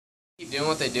Keep doing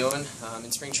what they're doing.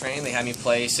 In spring training, they had me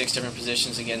play 6 different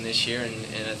positions again this year,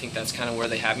 and I think that's kind of where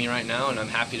they have me right now, and I'm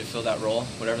happy to fill that role,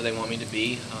 whatever they want me to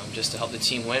be, just to help the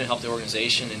team win, help the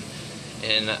organization,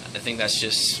 and I think that's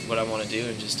just what I want to do,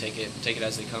 and just take it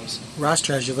as it comes.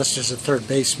 Roster has you listed as a third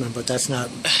baseman, but that's not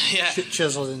yeah.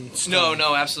 chiseled in stone.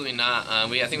 No, absolutely not. I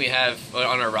think we have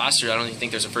on our roster, I don't even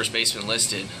think there's a first baseman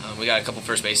listed. We got a couple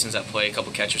first basemans that play, a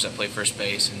couple catchers that play first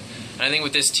base, and I think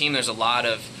with this team, there's a lot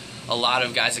of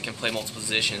guys that can play multiple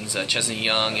positions. Chesney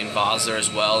Young and Vosler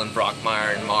as well, and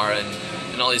Brockmeyer and Mara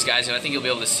and all these guys. And I think you'll be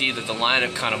able to see that the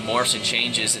lineup kind of morphs and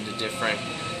changes into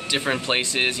different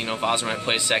places. You know, Vosler might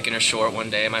play second or short one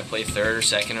day, might play third or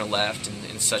second or left,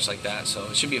 and such like that. So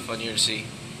it should be a fun year to see.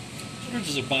 What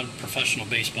is it about professional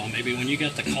baseball? Maybe when you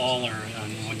got the call, or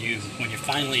when you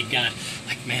finally got,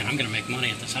 like, man, I'm going to make money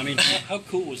at this. I mean, how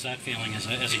cool was that feeling as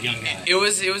a young guy? It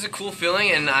was a cool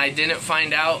feeling, and I didn't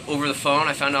find out over the phone.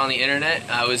 I found out on the internet.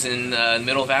 I was in the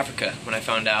middle of Africa when I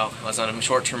found out. I was on a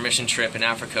short-term mission trip in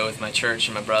Africa with my church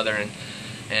and my brother,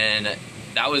 and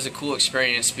that was a cool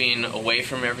experience, being away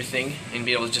from everything and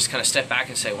be able to just kind of step back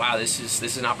and say, wow, this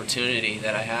is an opportunity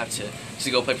that I have to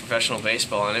go play professional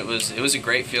baseball. And it was a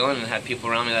great feeling, and had people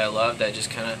around me that I loved that just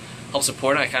kind of helped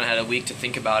support it. I kind of had a week to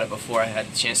think about it before I had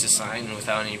the chance to sign, and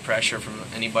without any pressure from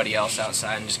anybody else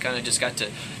outside, and just got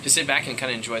to sit back and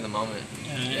kind of enjoy the moment.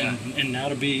 And now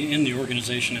to be in the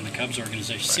organization, in the Cubs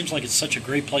organization, seems like it's such a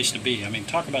great place to be. I mean,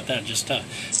 talk about that, just to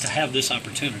have this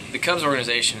opportunity. The Cubs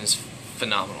organization is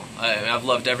phenomenal. I've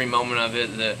loved every moment of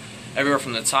it, everywhere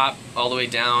from the top all the way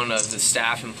down of the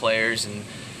staff and players, and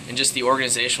just the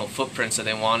organizational footprints that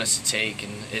they want us to take,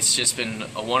 and it's just been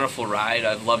a wonderful ride.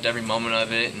 I've loved every moment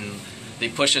of it, and they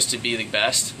push us to be the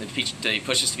best. They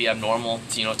push us to be abnormal,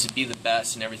 to be the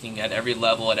best in everything, at every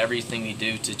level, at everything we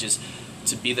do,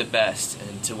 to be the best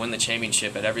and to win the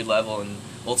championship at every level, and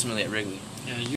ultimately at Wrigley. Yeah,